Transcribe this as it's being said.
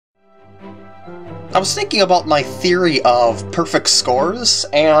I was thinking about my theory of perfect scores,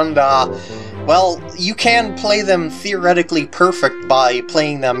 and, well, you can play them theoretically perfect by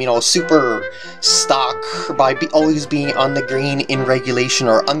playing them, you know, super stock, by always being on the green in regulation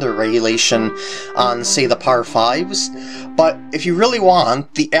or under regulation on, say, the par 5s. But if you really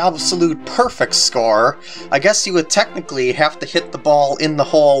want the absolute perfect score, I guess you would technically have to hit the ball in the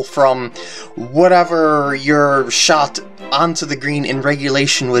hole from whatever your shot onto the green in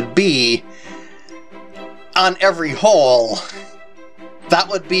regulation would be on every hole. That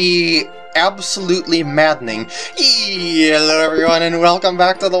would be absolutely maddening. Hello everyone and welcome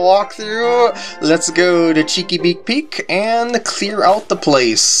back to the walkthrough. Let's go to Cheekybeak Peak and clear out the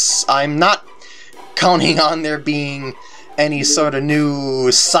place. I'm not counting on there being any sort of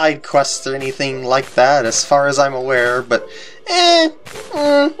new side quests or anything like that as far as I'm aware, but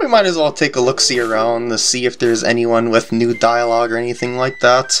we might as well take a look-see around to see if there's anyone with new dialogue or anything like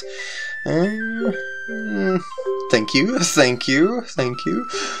that. Thank you.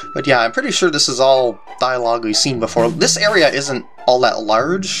 But yeah, I'm pretty sure this is all dialogue we've seen before. This area isn't all that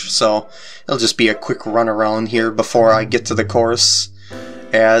large, so it'll just be a quick run around here before I get to the course.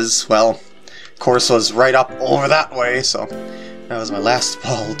 As, well, course was right up over that way, so that was my last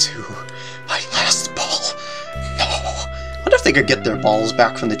ball too. My last ball. No. I wonder if they could get their balls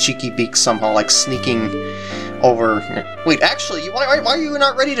back from the Cheekybeak somehow, like sneaking over. Wait, actually, why are you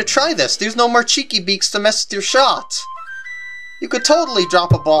not ready to try this? There's no more Cheekybeaks to mess with your shot. You could totally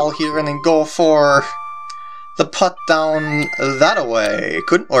drop a ball here and then go for the putt down that away.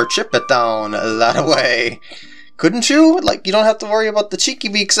 Or chip it down that away. Couldn't you? Like, you don't have to worry about the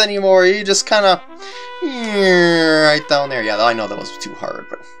Cheekybeaks anymore. You just kind of right down there. Yeah, I know that was too hard,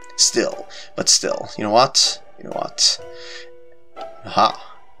 but still. You know what?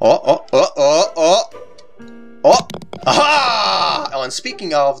 Aha. Oh! Aha! Oh, and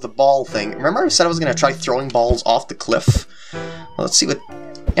speaking of the ball thing, remember I said I was going to try throwing balls off the cliff? Well, let's see what...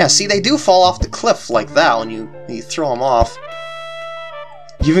 Yeah, see, they do fall off the cliff like that when you throw them off.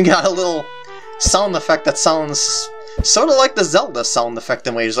 You even got a little sound effect that sounds sort of like the Zelda sound effect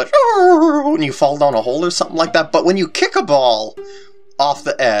in ways, like when you fall down a hole or something like that. But when you kick a ball off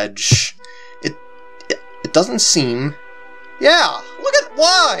the edge, it doesn't seem... Yeah, look at...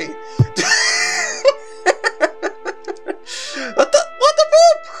 Why? What the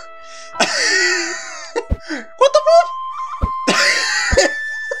boop? What the boop?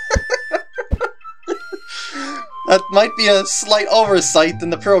 That might be a slight oversight in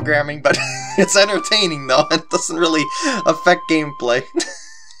the programming, but it's entertaining though. It doesn't really affect gameplay.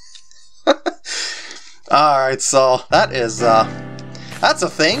 Alright, so that is, that's a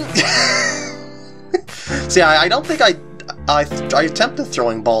thing. See, I don't think I attempted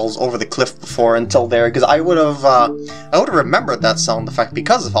throwing balls over the cliff before until there, because I would have remembered that sound effect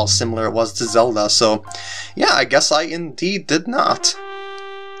because of how similar it was to Zelda, so yeah, I guess I indeed did not.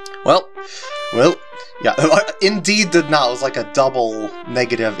 Well, yeah, indeed did not. It was like a double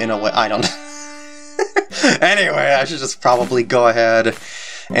negative in a way. I don't know. Anyway, I should just probably go ahead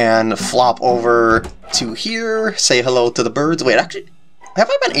and flop over to here, say hello to the birds. Wait, actually, have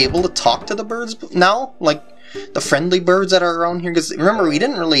I been able to talk to the birds now? Like, the friendly birds that are around here? Because remember, we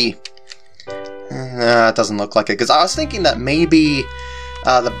didn't really... it doesn't look like it, because I was thinking that maybe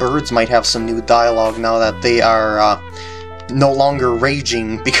the birds might have some new dialogue now that they are no longer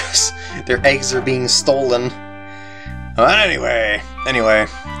raging because their eggs are being stolen. But anyway,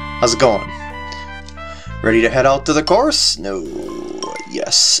 how's it going? Ready to head out to the course? No.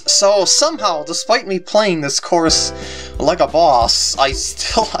 Yes. So somehow, despite me playing this course like a boss, I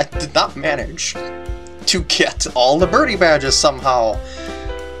did not manage to get all the birdie badges somehow,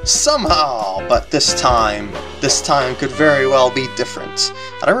 but this time could very well be different.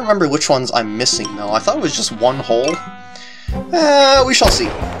 I don't remember which ones I'm missing though. I thought it was just one hole. We shall see.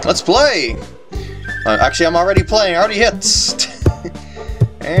 Let's play! Actually, I'm already playing, I already hit!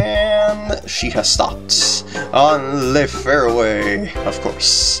 And she has stopped on the fairway, of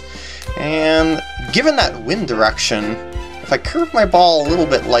course. And given that wind direction, if I curve my ball a little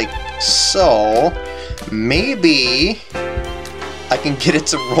bit like so, maybe I can get it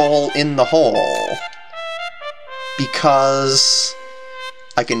to roll in the hole, because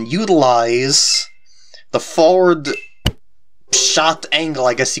I can utilize the forward shot angle,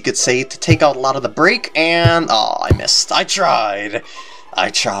 I guess you could say, to take out a lot of the break, and oh, I missed. I tried.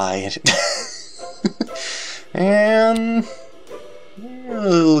 And a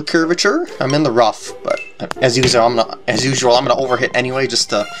little curvature. I'm in the rough, but as usual, I'm gonna overhit anyway just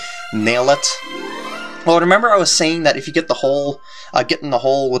to nail it. Well, remember I was saying that if you get the hole, get in the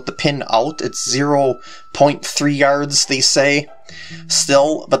hole with the pin out, it's 0.3 yards, they say,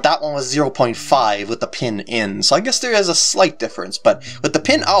 still, but that one was 0.5 with the pin in, so I guess there is a slight difference, but with the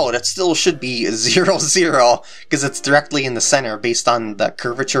pin out, it still should be 0, because it's directly in the center, based on the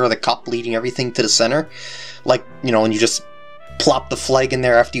curvature of the cup leading everything to the center, like, you know, when you just plop the flag in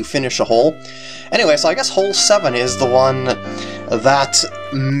there after you finish a hole. Anyway, so I guess hole 7 is the one that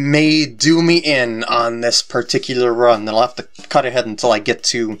may do me in on this particular run. Then I'll have to cut ahead until I get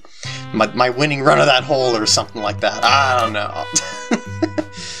to my winning run of that hole or something like that. I don't know.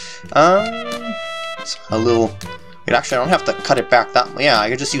 A little... Wait, actually, I don't have to cut it back that... Yeah, I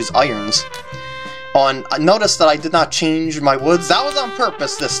could just use irons. Oh, and notice that I did not change my woods. That was on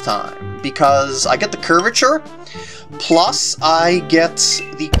purpose this time, because I get the curvature, plus I get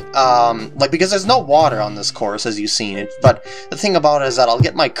the, like, because there's no water on this course, as you've seen it, but the thing about it is that I'll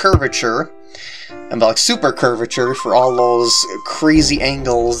get my curvature, and like super curvature for all those crazy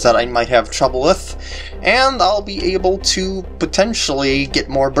angles that I might have trouble with, and I'll be able to potentially get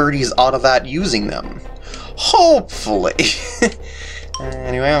more birdies out of that using them. Hopefully.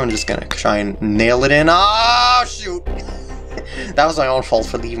 Anyway, I'm just gonna try and nail it in. Oh, shoot! That was my own fault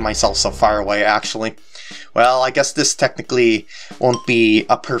for leaving myself so far away, actually. Well, I guess this technically won't be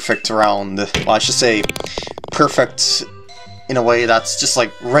a perfect round. Well, I should say perfect in a way that's just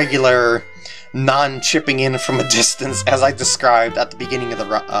like regular, non-chipping in from a distance, as I described at the beginning of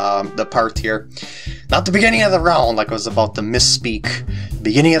the part here. Not the beginning of the round, like I was about to misspeak.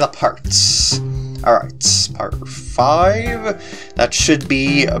 Beginning of the parts. Alright, part 5. That should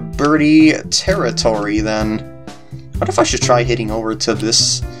be birdie territory then. What if I should try hitting over to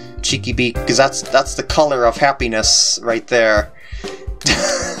this Cheekybeak? Because that's the color of happiness right there.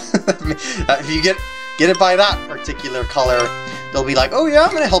 If you get it by that particular color, they'll be like, oh yeah,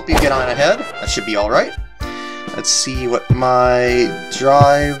 I'm gonna help you get on ahead. That should be alright. Let's see what my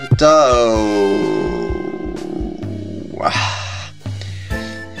drive does.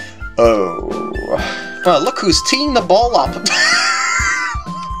 Oh. Well, look who's teeing the ball up.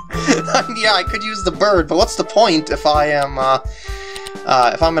 Yeah, I could use the bird, but what's the point if I am,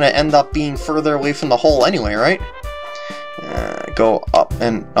 if I'm gonna end up being further away from the hole anyway, right? Go up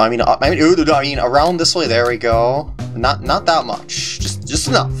and, I mean around this way, there we go. Not that much, just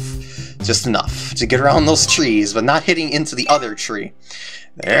enough. Just enough to get around those trees, but not hitting into the other tree.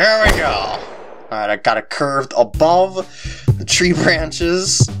 There we go. Alright, I got it curved above the tree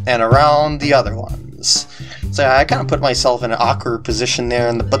branches and around the other ones. So yeah, I kind of put myself in an awkward position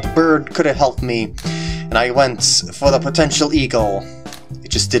there, but the bird could have helped me, and I went for the potential eagle. It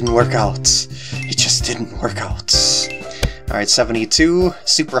just didn't work out. It just didn't work out. Alright, 72,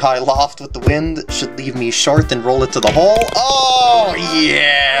 super high loft with the wind, should leave me short and roll it to the hole. Oh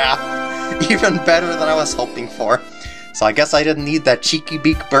yeah! Even better than I was hoping for. So I guess I didn't need that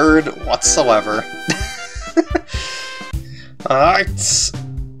Cheekybeak bird whatsoever. Alright.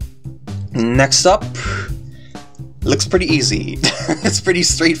 Next up. Looks pretty easy. It's pretty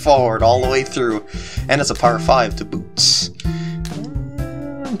straightforward all the way through. And it's a par 5 to boot.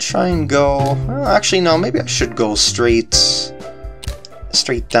 Try and go... Well, actually, no, maybe I should go straight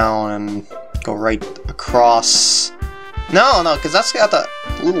down and go right across. No, because that's got that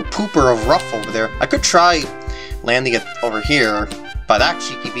little pooper of rough over there. I could try landing it over here by that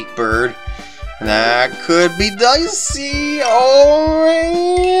Cheekybeak bird. That could be dicey. Oh,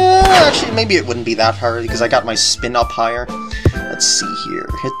 yeah. Actually, maybe it wouldn't be that hard because I got my spin up higher. Let's see here.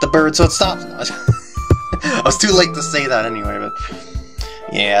 Hit the bird so it stops. I was too late to say that anyway, but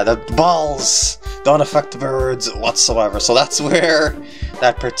yeah, the balls don't affect the birds whatsoever. So that's where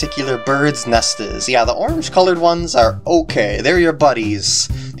that particular bird's nest is. Yeah, the orange-colored ones are okay. They're your buddies.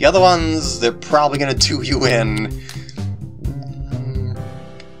 The other ones, they're probably gonna do you in.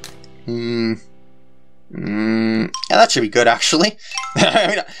 Yeah, that should be good, actually. I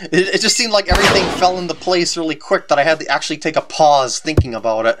mean, it just seemed like everything fell into place really quick that I had to actually take a pause thinking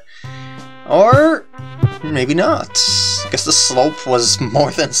about it. Or maybe not. I guess the slope was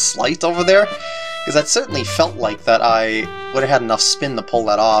more than slight over there, because that certainly felt like that I would have had enough spin to pull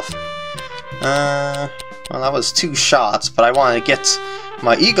that off. Well, that was 2 shots, but I want to get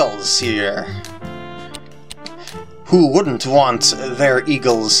my eagles here. Who wouldn't want their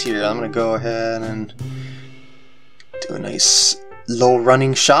eagles here? I'm gonna go ahead and do a nice low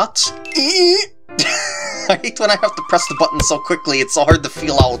running shot. I hate when I have to press the button so quickly, it's so hard to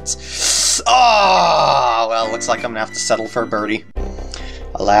feel out. Oh, well, looks like I'm gonna have to settle for a birdie.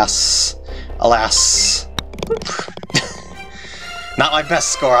 Alas. Alas. Not my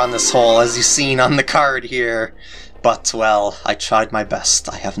best score on this hole, as you've seen on the card here. But, well, I tried my best.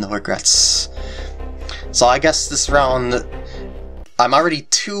 I have no regrets. So I guess this round, I'm already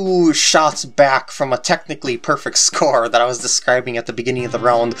 2 shots back from a technically perfect score that I was describing at the beginning of the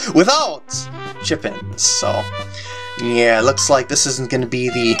round without chip-ins. So yeah, it looks like this isn't going to be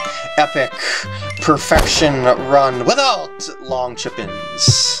the epic perfection run without long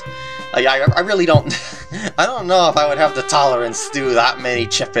chip-ins. I really don't... I don't know if I would have the tolerance to do that many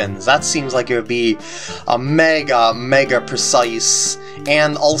chip-ins. That seems like it would be a mega precise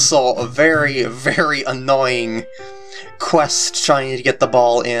and also a very, very annoying quest trying to get the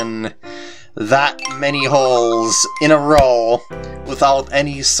ball in that many holes in a row without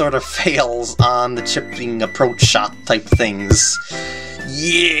any sort of fails on the chipping approach shot type things.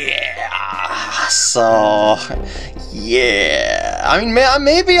 Yeah! So, yeah. I mean,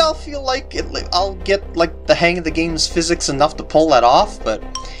 maybe I'll feel like I'll get like the hang of the game's physics enough to pull that off, but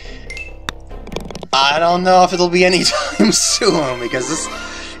I don't know if it'll be anytime soon because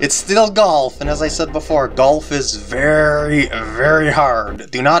it's still golf, and as I said before, golf is very, very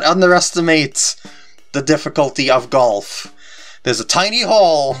hard. Do not underestimate the difficulty of golf. There's a tiny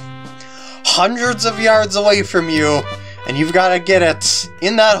hole hundreds of yards away from you, and you've got to get it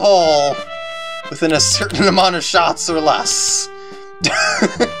in that hole within a certain amount of shots or less.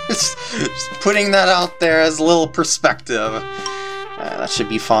 Just putting that out there as a little perspective. That should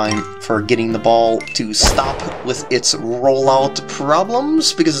be fine for getting the ball to stop with its rollout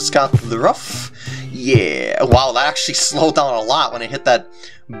problems, because it's got the rough. Yeah, wow, that actually slowed down a lot when it hit that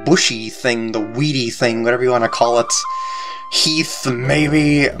bushy thing, the weedy thing, whatever you want to call it. Heath,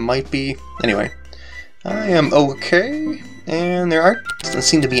 maybe, might be. Anyway, I am okay, and doesn't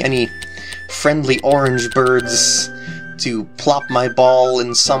seem to be any friendly orange birds to plop my ball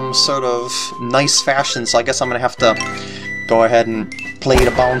in some sort of nice fashion, so I guess I'm going to have to go ahead and play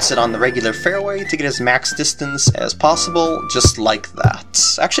to bounce it on the regular fairway to get as max distance as possible, just like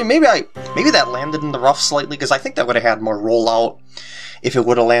that. Actually, maybe that landed in the rough slightly, because I think that would have had more rollout if it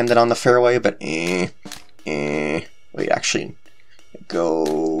would have landed on the fairway, but wait, actually,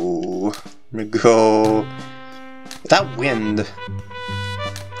 go. That wind.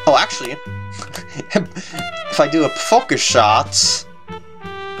 Oh, actually, if I do a focus shot,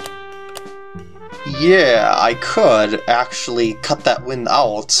 yeah, I could actually cut that wind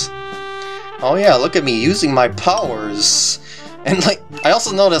out. Oh yeah, look at me using my powers. And like, I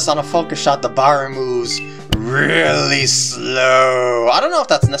also noticed on a focus shot the bar moves really slow. I don't know if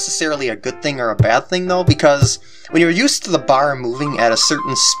that's necessarily a good thing or a bad thing though, because when you're used to the bar moving at a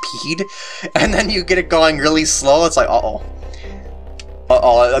certain speed, and then you get it going really slow, it's like, uh-oh.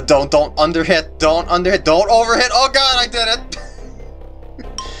 Uh-oh, don't underhit, don't overhit, oh god, I did it!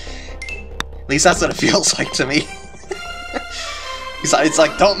 At least that's what it feels like to me. It's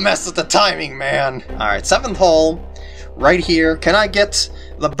like, don't mess with the timing, man. Alright, 7th hole, right here. Can I get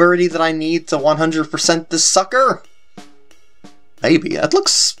the birdie that I need to 100% this sucker? Maybe. That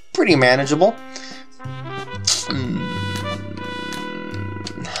looks pretty manageable.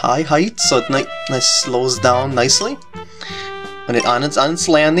 High height, so it slows down nicely. When on its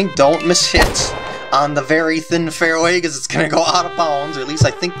landing, don't miss hit on the very thin fairway, because it's going to go out of bounds, or at least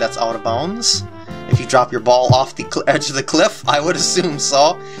I think that's out of bounds. If you drop your ball off the edge of the cliff, I would assume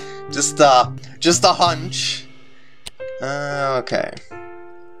so. Just a hunch. Okay.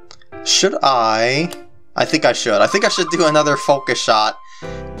 Should I? I think I should. I think I should do another focus shot,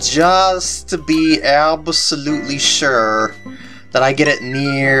 just to be absolutely sure that I get it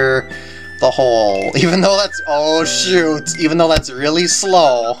near the hole. Even though that's, oh shoot, even though that's really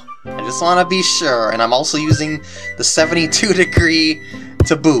slow. I just want to be sure, and I'm also using the 72 degree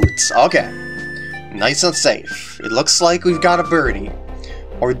to boot. Okay. Nice and safe. It looks like we've got a birdie.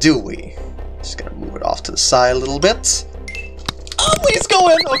 Or do we? Just gonna move it off to the side a little bit. Oh, please go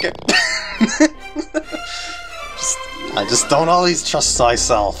in! Okay. I just don't always trust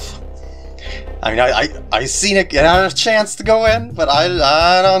myself. I mean, I seen it get out a chance to go in, but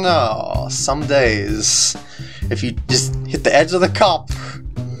I don't know. Some days, if you just hit the edge of the cup,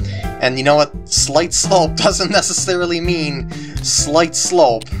 and you know what, slight slope doesn't necessarily mean slight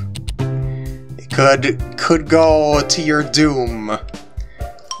slope. It could go to your doom.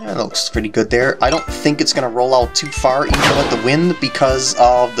 Yeah, that looks pretty good there. I don't think it's going to roll out too far even with the wind because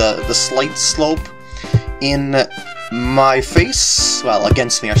of the slight slope in my face. Well,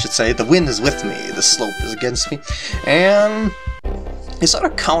 against me, I should say. The wind is with me, the slope is against me. And they sort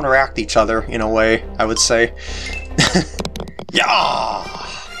of counteract each other in a way, I would say. Yeah!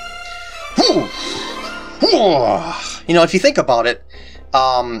 You know, if you think about it,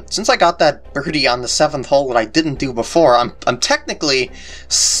 since I got that birdie on the 7th hole that I didn't do before, I'm technically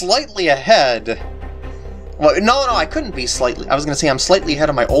slightly ahead. Well, no, I couldn't be slightly. I was going to say I'm slightly ahead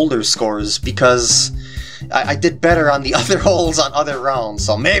of my older scores because I did better on the other holes on other rounds,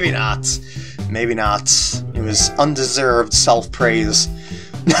 so maybe not. Maybe not. It was undeserved self-praise.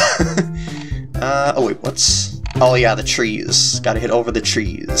 Oh wait, what's... Oh yeah, the trees. Gotta hit over the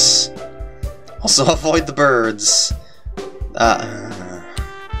trees. Also avoid the birds.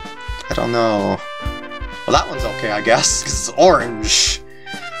 I don't know. Well, that one's okay, I guess, because it's orange.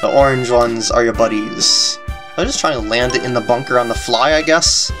 The orange ones are your buddies. I'm just trying to land it in the bunker on the fly, I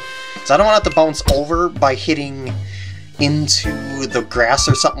guess. Because I don't want it to bounce over by hitting into the grass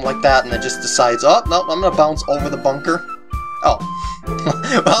or something like that, and it just decides, oh, no, I'm going to bounce over the bunker. Oh.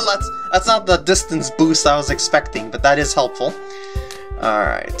 Well, that's not the distance boost I was expecting, but that is helpful.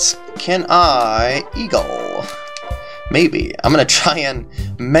 Alright. Can I eagle? Maybe. I'm going to try and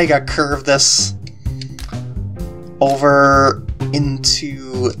mega curve this over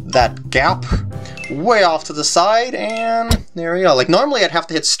into that gap way off to the side, and there we go. Like, normally I'd have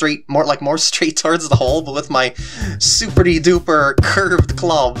to hit straight, more straight towards the hole, but with my super-duper curved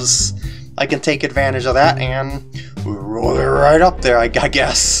clubs, I can take advantage of that and roll it right up there, I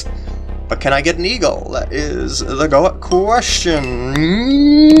guess. But can I get an eagle? That is the question.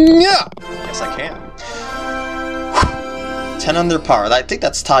 Yeah! Yes, I can. 10 under par. I think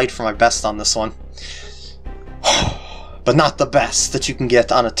that's tied for my best on this one. But not the best that you can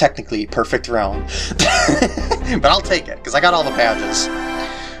get on a technically perfect round. But I'll take it, because I got all the badges.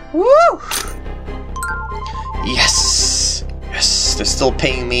 Woo! Yes! Yes, they're still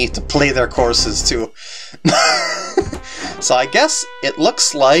paying me to play their courses, too. So I guess it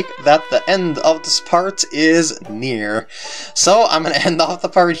looks like that the end of this part is near. So I'm going to end off the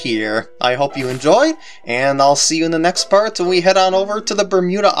part here. I hope you enjoyed, and I'll see you in the next part when we head on over to the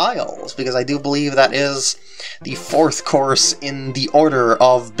Bermuda Isles, because I do believe that is the 4th course in the order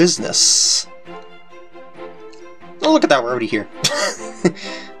of business. Oh, look at that, we're already here.